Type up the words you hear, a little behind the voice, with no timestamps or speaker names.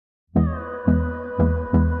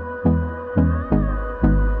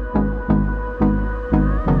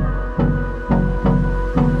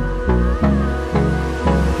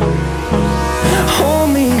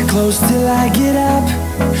close till I get up.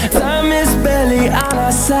 Time is barely on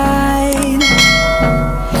our side.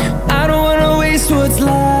 I don't wanna waste what's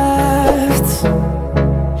left.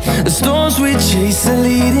 The storms we chase are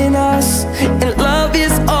leading us, and love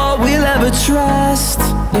is all we'll ever trust.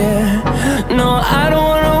 Yeah, no, I don't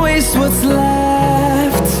wanna waste what's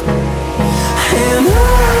left. And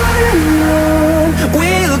on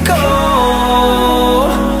we'll go,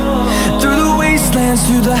 through the wastelands,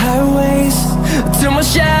 through the highways, till my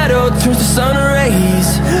shadow turns to sun rays.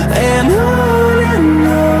 And on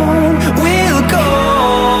we'll go,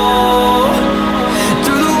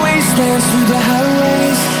 through the wastelands, through the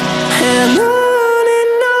highways, and on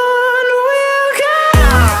we'll go.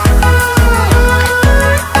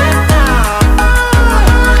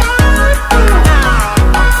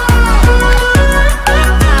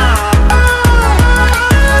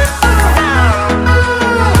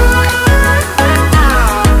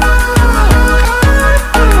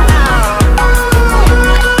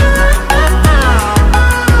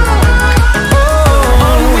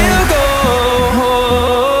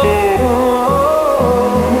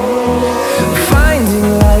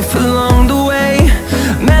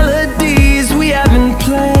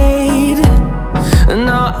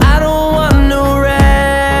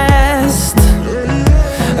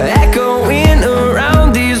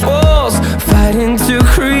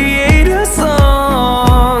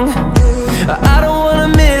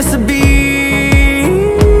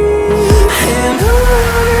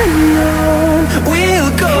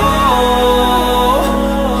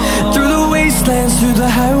 Through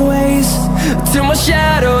the highways, till my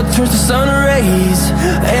shadow turns to sun rays.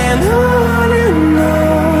 And on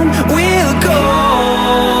we'll go,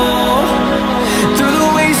 through the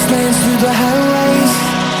wastelands, through the highways,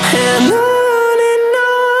 and on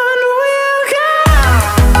we'll go.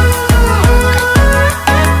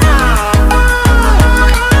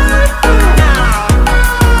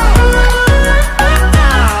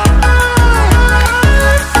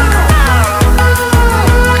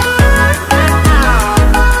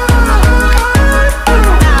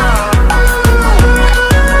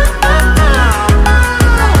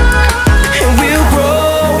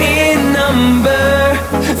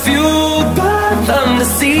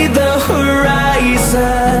 See the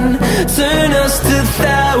horizon turn us to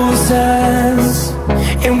thousands,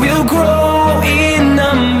 and we'll grow in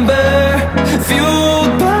number,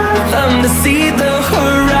 fueled by them. To see the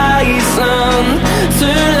horizon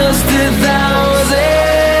turn us to thousands,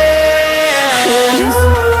 and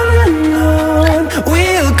on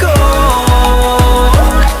we'll go,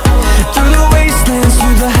 through the wastelands,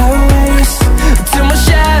 through the highways, till my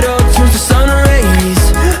shadow turns to sun rays.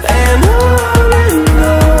 And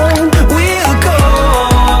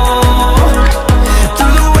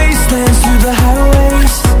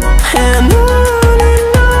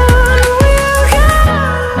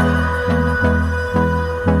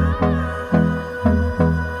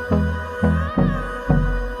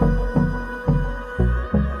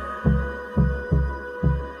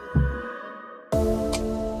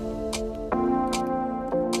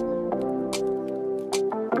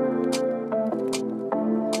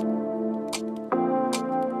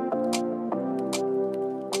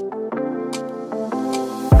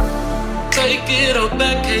take it all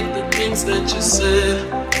back, hate the things that you said,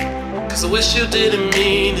 'cause I wish you didn't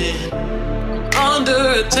mean it. I'm under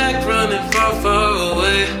attack, running far, far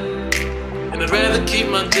away, and I'd rather keep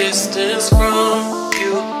my distance from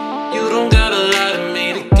you. You don't gotta lie to me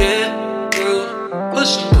to get through.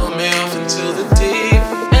 Pushing